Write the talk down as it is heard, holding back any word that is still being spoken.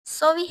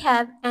So we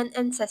have an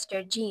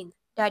ancestor gene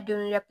that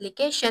during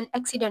replication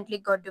accidentally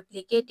got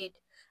duplicated.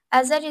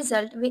 As a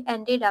result, we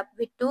ended up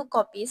with two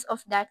copies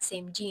of that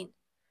same gene.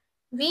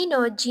 We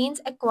know genes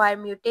acquire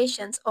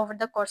mutations over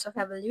the course of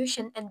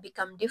evolution and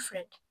become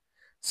different.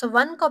 So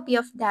one copy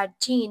of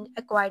that gene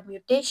acquired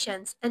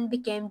mutations and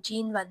became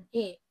gene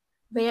 1A,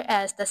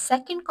 whereas the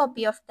second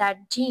copy of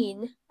that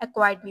gene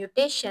acquired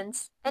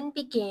mutations and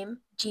became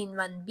gene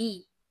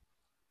 1B.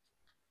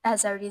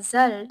 As a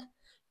result,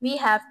 we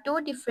have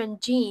two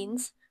different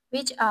genes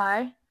which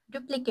are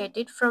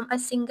duplicated from a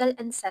single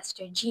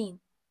ancestor gene.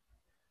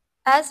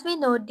 As we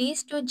know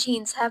these two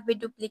genes have been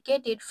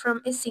duplicated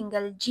from a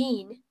single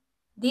gene,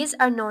 these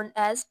are known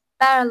as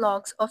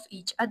paralogs of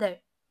each other.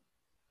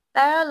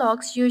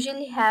 Paralogs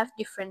usually have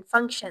different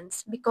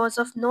functions because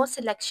of no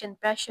selection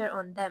pressure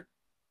on them.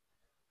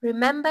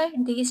 Remember,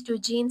 these two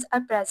genes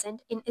are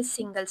present in a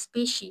single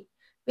species,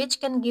 which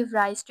can give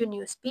rise to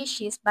new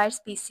species by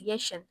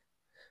speciation.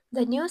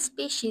 The new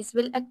species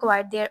will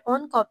acquire their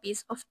own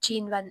copies of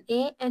gene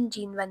 1A and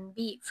gene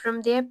 1B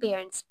from their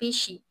parent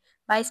species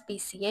by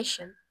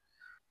speciation.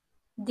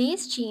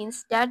 These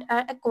genes that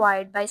are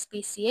acquired by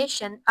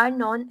speciation are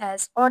known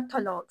as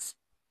orthologs.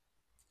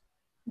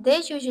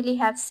 They usually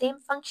have same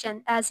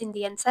function as in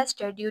the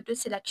ancestor due to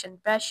selection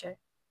pressure.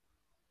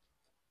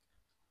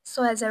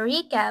 So as a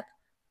recap,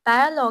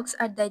 paralogs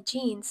are the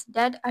genes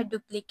that are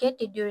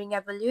duplicated during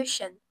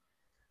evolution,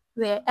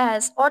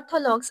 whereas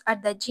orthologs are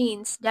the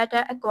genes that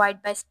are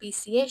acquired by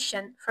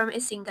speciation from a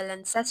single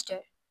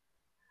ancestor.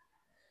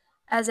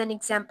 As an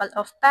example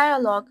of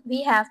paralog,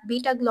 we have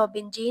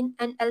beta-globin gene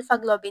and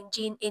alpha-globin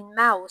gene in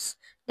mouse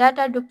that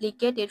are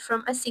duplicated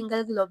from a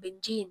single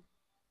globin gene.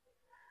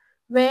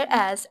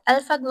 Whereas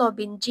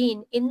alpha-globin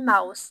gene in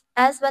mouse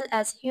as well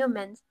as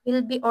humans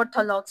will be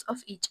orthologs of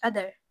each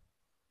other.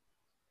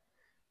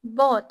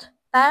 Both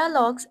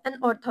paralogs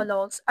and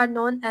orthologs are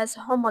known as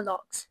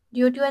homologs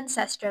due to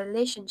ancestral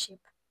relationship.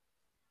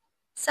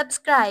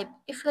 Subscribe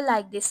if you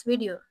like this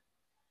video,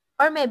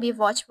 or maybe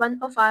watch one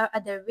of our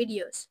other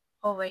videos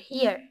over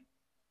here.